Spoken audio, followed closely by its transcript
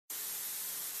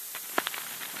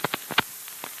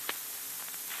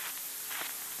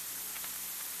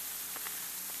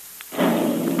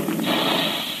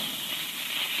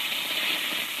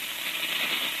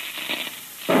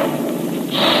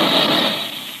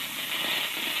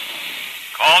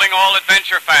all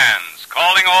adventure fans,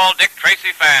 calling all Dick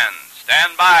Tracy fans.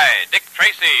 Stand by. Dick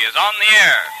Tracy is on the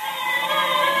air.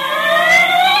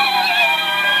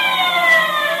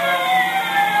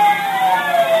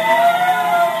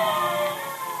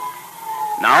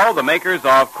 Now, the makers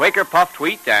of Quaker Puffed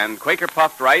Wheat and Quaker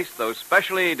Puffed Rice, those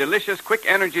specially delicious quick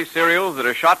energy cereals that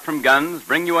are shot from guns,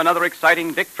 bring you another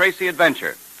exciting Dick Tracy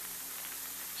adventure.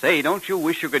 Say, don't you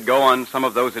wish you could go on some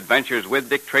of those adventures with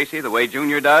Dick Tracy the way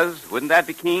Junior does? Wouldn't that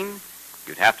be keen?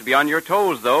 You'd have to be on your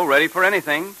toes, though, ready for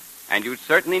anything. And you'd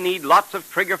certainly need lots of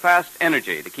trigger-fast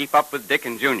energy to keep up with Dick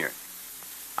and Junior.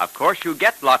 Of course, you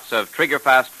get lots of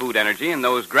trigger-fast food energy in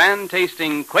those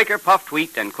grand-tasting Quaker Puffed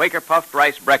Wheat and Quaker Puffed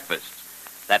Rice breakfasts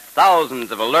that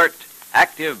thousands of alert,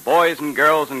 active boys and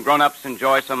girls and grown-ups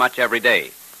enjoy so much every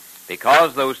day.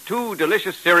 Because those two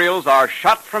delicious cereals are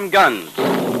shot from guns.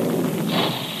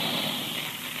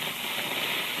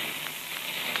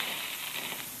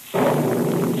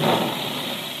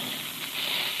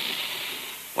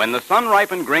 When the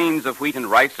sun-ripened grains of wheat and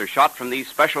rice are shot from these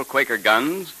special Quaker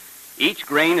guns, each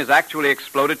grain is actually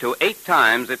exploded to 8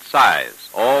 times its size.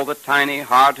 All the tiny,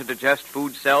 hard-to-digest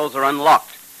food cells are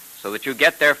unlocked so that you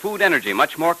get their food energy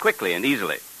much more quickly and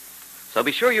easily. So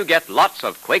be sure you get lots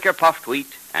of Quaker Puffed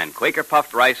Wheat and Quaker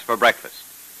Puffed Rice for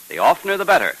breakfast. The oftener the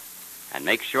better. And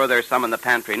make sure there's some in the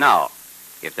pantry now.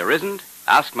 If there isn't,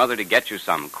 ask Mother to get you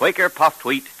some Quaker Puffed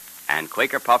Wheat and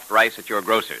Quaker Puffed Rice at your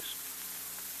grocer's.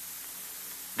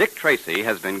 Dick Tracy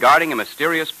has been guarding a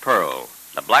mysterious pearl,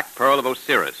 the Black Pearl of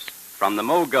Osiris, from the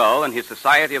Mogul and his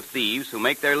society of thieves who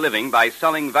make their living by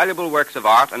selling valuable works of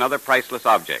art and other priceless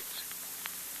objects.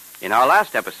 In our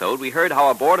last episode, we heard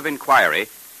how a board of inquiry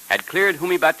had cleared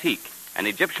Humi Batik, an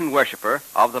Egyptian worshiper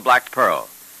of the Black Pearl,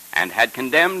 and had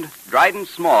condemned Dryden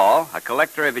Small, a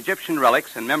collector of Egyptian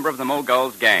relics and member of the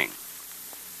Mogul's gang.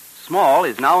 Small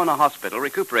is now in a hospital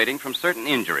recuperating from certain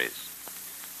injuries.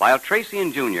 While Tracy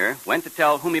and Junior went to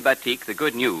tell Humi Batik the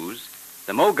good news,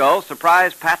 the Mogul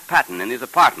surprised Pat Patton in his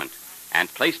apartment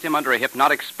and placed him under a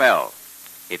hypnotic spell.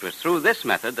 It was through this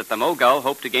method that the Mogul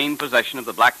hoped to gain possession of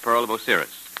the Black Pearl of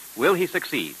Osiris. Will he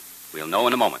succeed? We'll know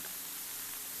in a moment.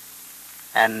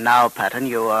 And now, Patton,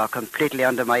 you are completely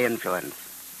under my influence.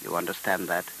 You understand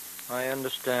that? I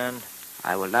understand.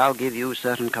 I will now give you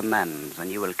certain commands,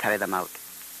 and you will carry them out.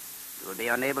 You will be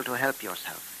unable to help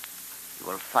yourself. You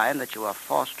will find that you are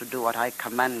forced to do what I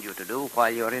command you to do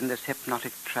while you're in this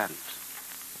hypnotic trance.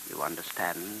 You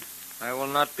understand? I will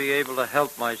not be able to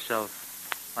help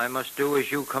myself. I must do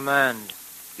as you command.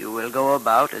 You will go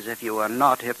about as if you were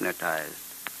not hypnotized,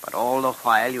 but all the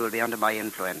while you will be under my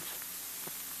influence.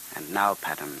 And now,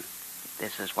 Patton,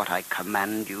 this is what I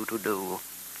command you to do,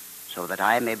 so that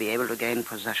I may be able to gain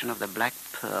possession of the Black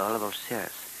Pearl of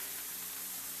Osiris.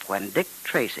 When Dick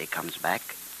Tracy comes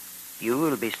back, you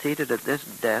will be seated at this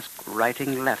desk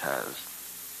writing letters,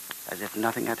 as if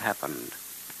nothing had happened.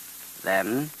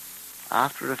 Then,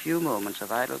 after a few moments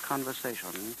of idle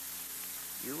conversation,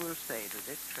 you will say to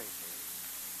Dick Tracy...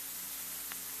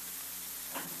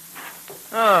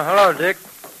 Oh, hello, Dick.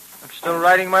 I'm still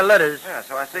writing my letters. Yeah,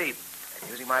 so I see.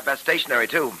 Using my best stationery,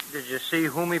 too. Did you see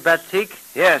Humi Batik?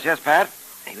 Yes, Pat.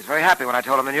 He was very happy when I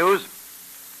told him the news.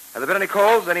 Have there been any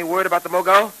calls, any word about the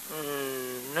Mogul?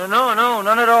 No,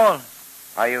 none at all.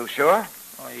 Are you sure?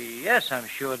 Oh, yes, I'm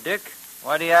sure, Dick.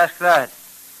 Why do you ask that?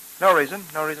 No reason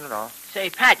at all. Say,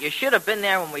 Pat, you should have been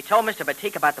there when we told Mr.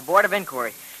 Batik about the Board of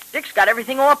Inquiry. Dick's got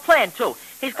everything all planned, too.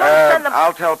 He's going to send them...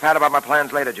 I'll tell Pat about my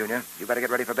plans later, Junior. You better get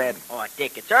ready for bed. Oh,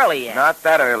 Dick, it's early yet. Not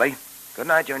that early. Good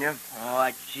night, Junior.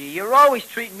 Oh, gee, you're always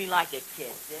treating me like a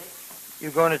kid, Dick. You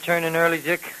going to turn in early,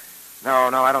 Dick? No,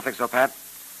 I don't think so, Pat.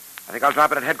 I think I'll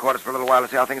drop in at headquarters for a little while to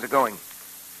see how things are going.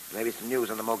 Maybe some news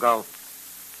on the Mogul.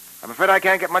 I'm afraid I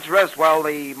can't get much rest while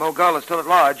the Mogul is still at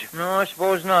large. No, I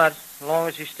suppose not, as long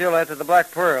as he's still after the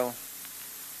Black Pearl.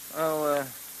 Oh,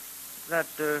 that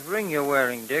ring you're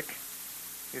wearing, Dick.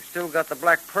 You've still got the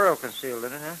Black Pearl concealed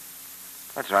in it, huh?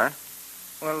 That's right.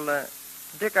 Well,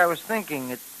 Dick, I was thinking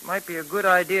it might be a good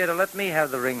idea to let me have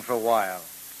the ring for a while.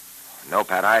 No,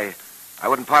 Pat, I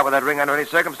wouldn't part with that ring under any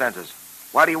circumstances.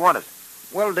 Why do you want it?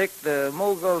 Well, Dick, the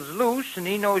Mogul's loose, and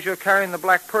he knows you're carrying the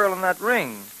Black Pearl in that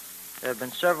ring. There have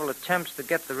been several attempts to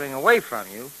get the ring away from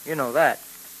you. You know that.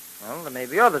 Well, there may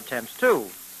be other attempts, too.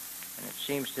 And it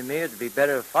seems to me it'd be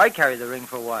better if I carry the ring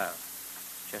for a while,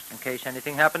 just in case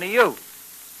anything happened to you.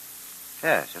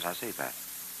 Yes, I see, Pat.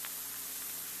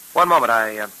 One moment,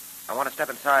 I want to step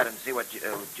inside and see what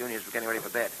Junior's getting ready for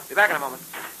bed. Be back in a moment.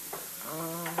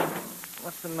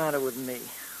 What's the matter with me?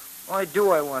 Why do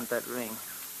I want that ring?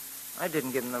 I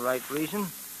didn't give him the right reason.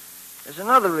 There's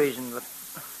another reason, but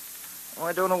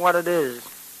I don't know what it is.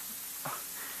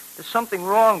 There's something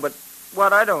wrong, but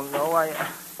what, I don't know.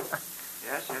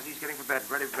 Yes, he's getting for bed.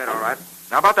 Ready for bed, all right.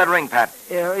 Now, about that ring, Pat.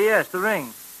 Yes, the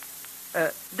ring.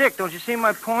 Dick, don't you see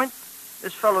my point?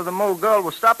 This fellow, the Mogul,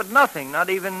 will stop at nothing, not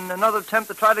even another attempt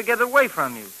to try to get it away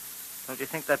from you. Don't you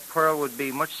think that pearl would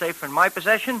be much safer in my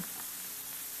possession?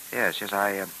 Yes,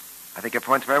 I think your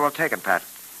point's very well taken, Pat.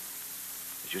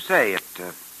 As you say, it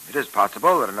is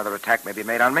possible that another attack may be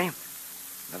made on me.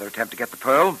 Another attempt to get the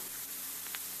pearl.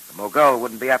 The Mogul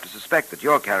wouldn't be apt to suspect that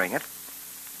you're carrying it.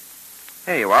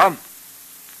 Here you are.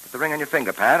 Put the ring on your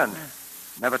finger, Pat, and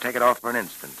never take it off for an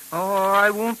instant. Oh,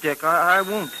 I won't, Dick. I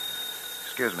won't.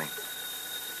 Excuse me.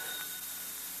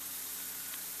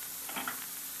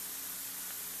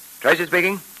 Tracy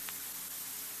speaking.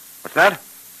 What's that?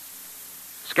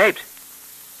 Escaped.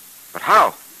 But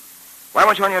how? Why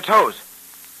weren't you on your toes?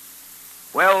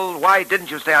 Well, why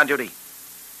didn't you stay on duty?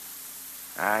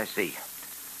 I see.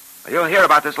 Well, you'll hear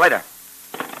about this later.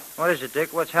 What is it,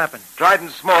 Dick? What's happened? Dryden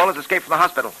Small has escaped from the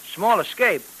hospital. Small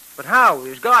escape? But how? He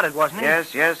was guarded, wasn't he?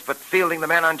 Yes, but Fielding, the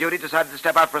man on duty, decided to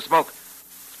step out for a smoke.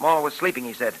 Small was sleeping,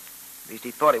 he said. At least he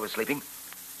thought he was sleeping.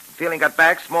 When Fielding got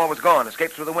back, Small was gone,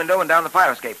 escaped through the window and down the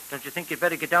fire escape. Don't you think you'd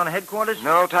better get down to headquarters?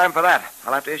 No time for that.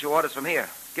 I'll have to issue orders from here.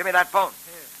 Give me that phone.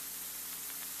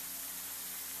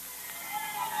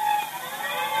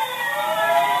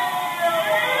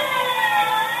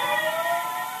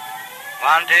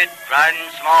 Wanted, Dryden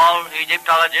Small,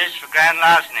 Egyptologist for grand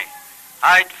larceny.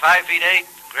 Height 5 feet 8,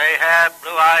 gray hair,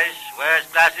 blue eyes, wears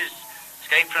glasses,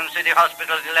 escaped from City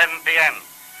Hospital at 11 p.m.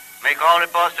 Make all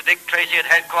reports to Dick Tracy at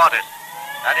headquarters.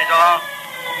 That is all.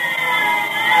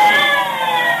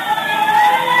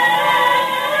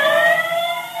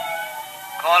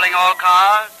 Calling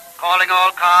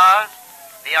all cars.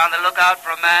 Be on the lookout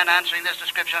for a man answering this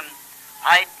description.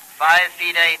 Height 5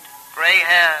 feet 8, gray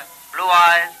hair, blue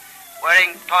eyes,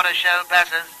 wearing tortoiseshell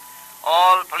glasses.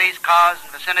 All police cars in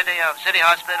the vicinity of City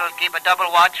Hospital keep a double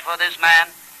watch for this man.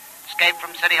 Escaped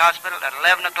from City Hospital at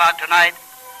 11 o'clock tonight.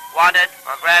 Wanted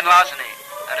for grand larceny.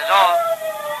 That is all.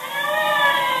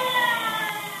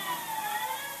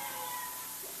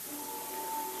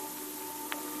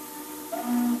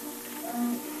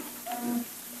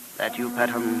 That you,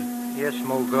 Petham? Yes,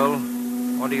 Mogul.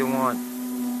 What do you want?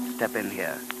 Step in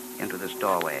here, into this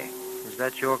doorway. Is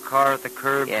that your car at the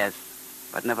curb? Yes,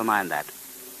 but never mind that.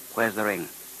 Where's the ring?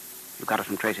 You got it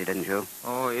from Tracy, didn't you?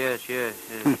 Oh, yes. You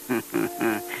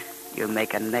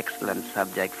make an excellent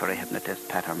subject for a hypnotist,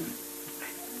 Petham.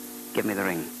 Give me the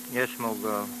ring. Yes,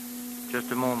 Mogul.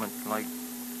 Just a moment.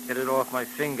 Get it off my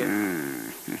finger.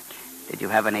 Did you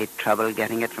have any trouble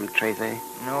getting it from Tracy?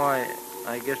 No,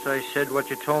 I guess I said what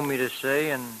you told me to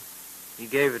say, and he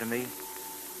gave it to me.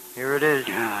 Here it is.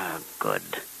 Ah, good.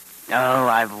 Oh,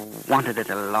 I've wanted it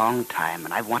a long time,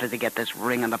 and I've wanted to get this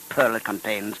ring and the pearl it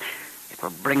contains. It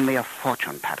will bring me a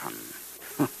fortune, Patton.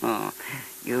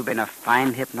 You've been a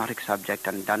fine hypnotic subject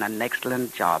and done an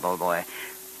excellent job, old boy.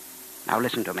 Now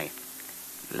listen to me.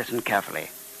 Listen carefully.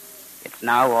 It's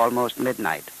now almost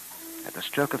midnight. At the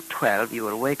stroke of 12, you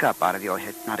will wake up out of your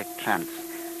hypnotic trance.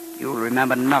 You will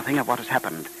remember nothing of what has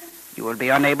happened. You will be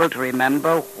unable to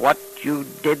remember what you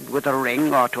did with the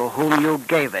ring or to whom you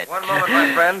gave it. One moment,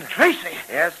 my friend. Tracy!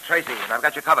 Yes, Tracy, and I've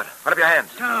got you covered. Put up your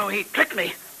hands. No, he tricked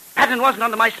me. Patton wasn't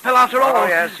under my spell after all. Oh,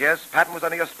 yes. Patton was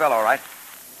under your spell, all right.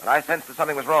 But I sensed that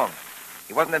something was wrong.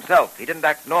 He wasn't himself. He didn't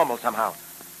act normal somehow.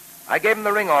 I gave him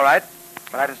the ring, all right,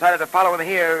 but I decided to follow him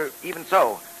here even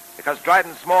so, because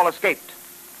Dryden Small escaped.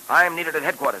 I'm needed at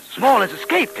headquarters. Small has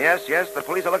escaped? Yes. The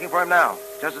police are looking for him now,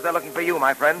 just as they're looking for you,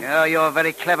 my friend. Oh, you're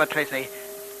very clever, Tracy.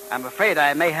 I'm afraid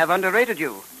I may have underrated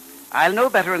you. I'll know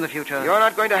better in the future. You're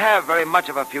not going to have very much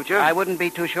of a future. I wouldn't be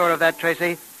too sure of that,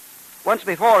 Tracy. Once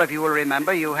before, if you will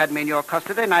remember, you had me in your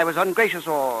custody, and I was ungracious,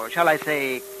 or shall I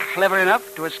say, clever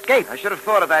enough to escape. I should have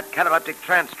thought of that cataleptic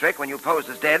trance trick when you posed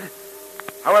as dead.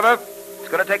 However, it's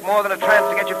going to take more than a trance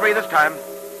to get you free this time.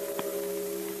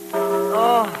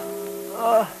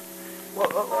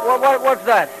 What's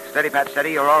that? Steady, Pat,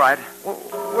 steady. You're all right.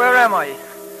 Where am I?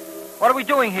 What are we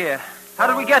doing here? How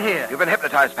did we get here? You've been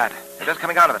hypnotized, Pat. You're just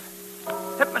coming out of it.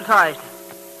 Hypnotized?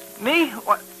 Me?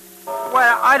 What?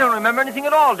 Why, I don't remember anything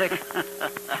at all, Dick.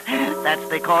 That's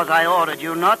because I ordered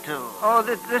you not to. Oh,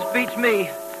 this beats me.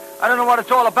 I don't know what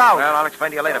it's all about. Well, I'll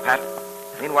explain to you later, Pat.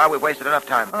 Meanwhile, we've wasted enough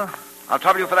time. I'll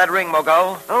trouble you for that ring,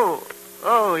 Mogul.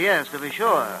 Oh, yes, to be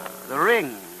sure. The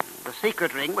ring. The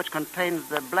secret ring which contains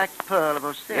the black pearl of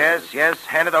Osiris. Yes.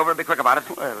 Hand it over and be quick about it.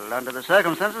 Well, under the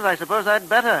circumstances, I suppose I'd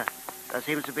better. There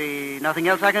seems to be nothing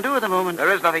else I can do at the moment.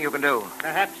 There is nothing you can do.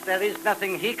 Perhaps there is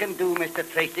nothing he can do, Mr.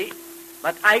 Tracy,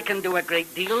 but I can do a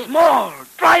great deal. Small!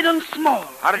 Dryden Small!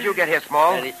 How did you get here,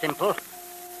 Small? Very simple.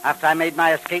 After I made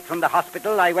my escape from the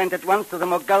hospital, I went at once to the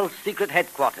Mogul's secret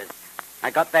headquarters.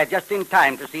 I got there just in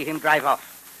time to see him drive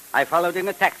off. I followed in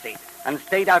a taxi and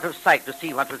stayed out of sight to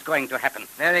see what was going to happen.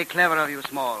 Very clever of you,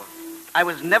 Small. I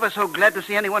was never so glad to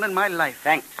see anyone in my life.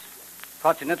 Thanks.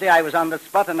 Fortunately, I was on the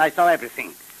spot and I saw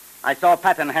everything. I saw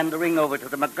Patton hand the ring over to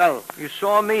the Mogul. You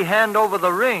saw me hand over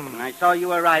the ring. And I saw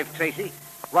you arrive, Tracy.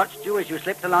 Watched you as you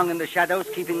slipped along in the shadows,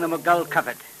 keeping the Mogul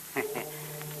covered.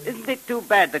 Isn't it too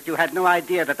bad that you had no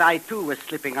idea that I, too, was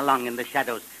slipping along in the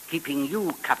shadows, keeping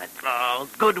you covered? Oh,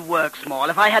 good work, Small.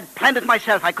 If I had planned it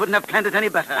myself, I couldn't have planned it any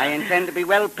better. I intend to be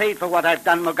well paid for what I've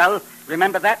done, Mogul.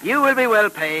 Remember that? You will be well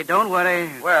paid. Don't worry.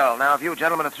 Well, now, if you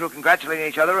gentlemen are through congratulating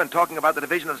each other and talking about the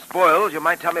division of spoils, you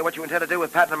might tell me what you intend to do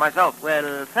with Patton and myself.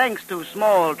 Well, thanks to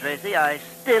Small, Tracy, I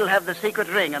still have the secret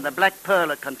ring and the black pearl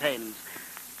it contains.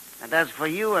 And as for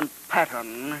you and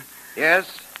Patton...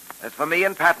 Yes? As for me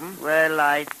and Patton? Well,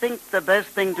 I think the best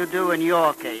thing to do in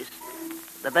your case,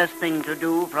 the best thing to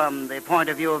do from the point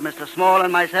of view of Mr. Small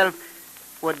and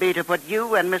myself, would be to put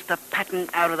you and Mr. Patton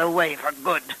out of the way for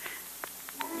good.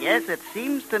 Yes, it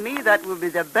seems to me that would be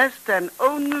the best and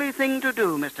only thing to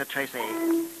do, Mr. Tracy.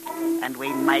 And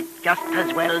we might just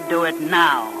as well do it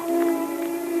now.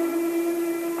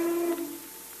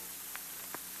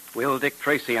 Will Dick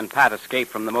Tracy and Pat escape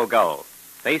from the Mogul?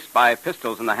 Faced by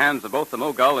pistols in the hands of both the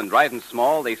Mogul and Dryden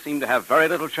Small, they seem to have very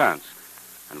little chance.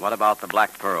 And what about the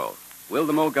Black Pearl? Will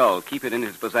the Mogul keep it in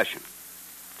his possession?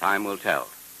 Time will tell.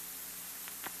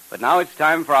 But now it's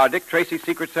time for our Dick Tracy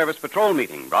Secret Service Patrol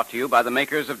meeting, brought to you by the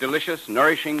makers of delicious,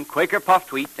 nourishing Quaker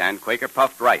Puffed Wheat and Quaker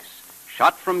Puffed Rice.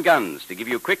 Shot from guns to give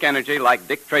you quick energy like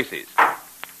Dick Tracy's.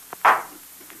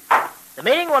 The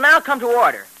meeting will now come to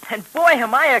order. And boy,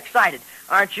 am I excited.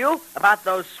 Aren't you? About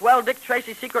those swell Dick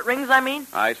Tracy secret rings, I mean?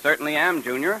 I certainly am,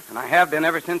 Junior, and I have been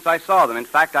ever since I saw them. In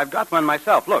fact, I've got one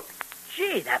myself. Look.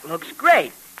 Gee, that looks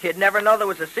great. You'd never know there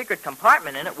was a secret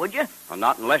compartment in it, would you? Well,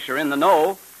 not unless you're in the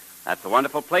know. That's a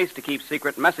wonderful place to keep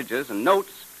secret messages and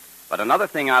notes. But another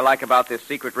thing I like about this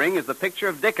secret ring is the picture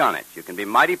of Dick on it. You can be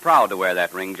mighty proud to wear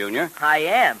that ring, Junior. I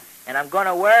am, and I'm going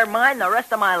to wear mine the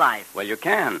rest of my life. Well, you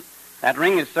can. That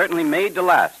ring is certainly made to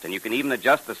last, and you can even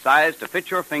adjust the size to fit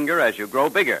your finger as you grow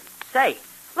bigger. Say,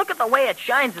 look at the way it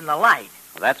shines in the light.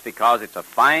 Well, that's because it's a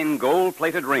fine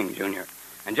gold-plated ring, Junior.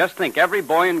 And just think, every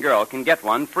boy and girl can get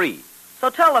one free. So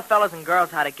tell the fellas and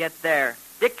girls how to get their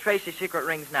Dick Tracy secret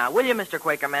rings now, will you, Mr.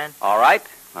 Quakerman? All right.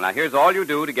 Well, now here's all you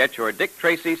do to get your Dick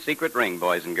Tracy secret ring,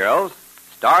 boys and girls.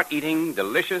 Start eating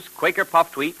delicious Quaker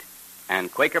Puffed Wheat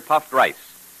and Quaker Puffed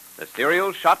Rice, the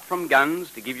cereal shot from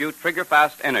guns to give you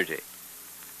trigger-fast energy.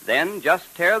 Then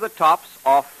just tear the tops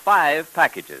off 5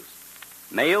 packages.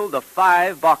 Mail the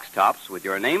 5 box tops with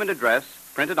your name and address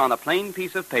printed on a plain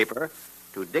piece of paper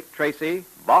to Dick Tracy,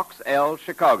 Box L,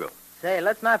 Chicago. Say,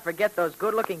 let's not forget those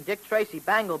good-looking Dick Tracy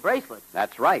bangle bracelets.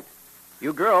 That's right.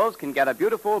 You girls can get a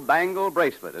beautiful bangle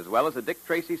bracelet as well as a Dick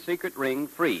Tracy secret ring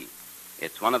free.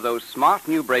 It's one of those smart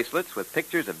new bracelets with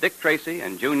pictures of Dick Tracy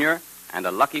and Junior and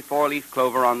a lucky 4-leaf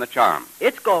clover on the charm.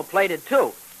 It's gold-plated,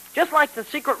 too, just like the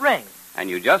secret ring. And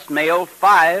you just mail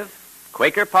 5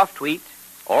 Quaker Puffed Wheat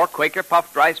or Quaker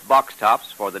Puffed Rice box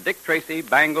tops for the Dick Tracy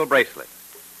bangle bracelet.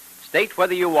 State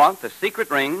whether you want the secret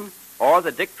ring or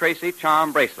the Dick Tracy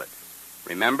charm bracelet.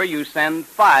 Remember, you send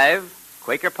 5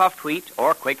 Quaker Puffed Wheat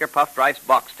or Quaker Puffed Rice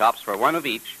box tops for one of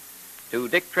each to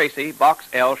Dick Tracy, Box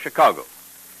L, Chicago.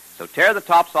 So tear the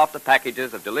tops off the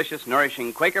packages of delicious,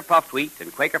 nourishing Quaker Puffed Wheat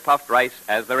and Quaker Puffed Rice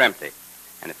as they're empty.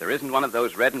 And if there isn't one of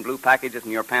those red and blue packages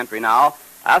in your pantry now,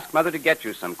 ask Mother to get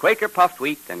you some Quaker Puffed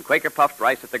Wheat and Quaker Puffed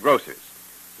Rice at the grocer's.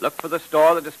 Look for the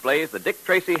store that displays the Dick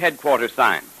Tracy headquarters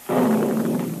sign.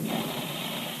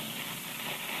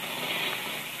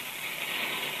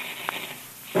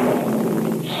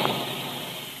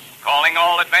 Calling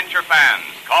all adventure fans,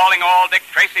 calling all Dick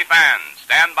Tracy fans.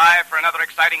 Stand by for another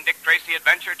exciting Dick Tracy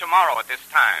adventure tomorrow at this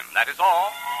time. That is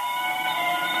all.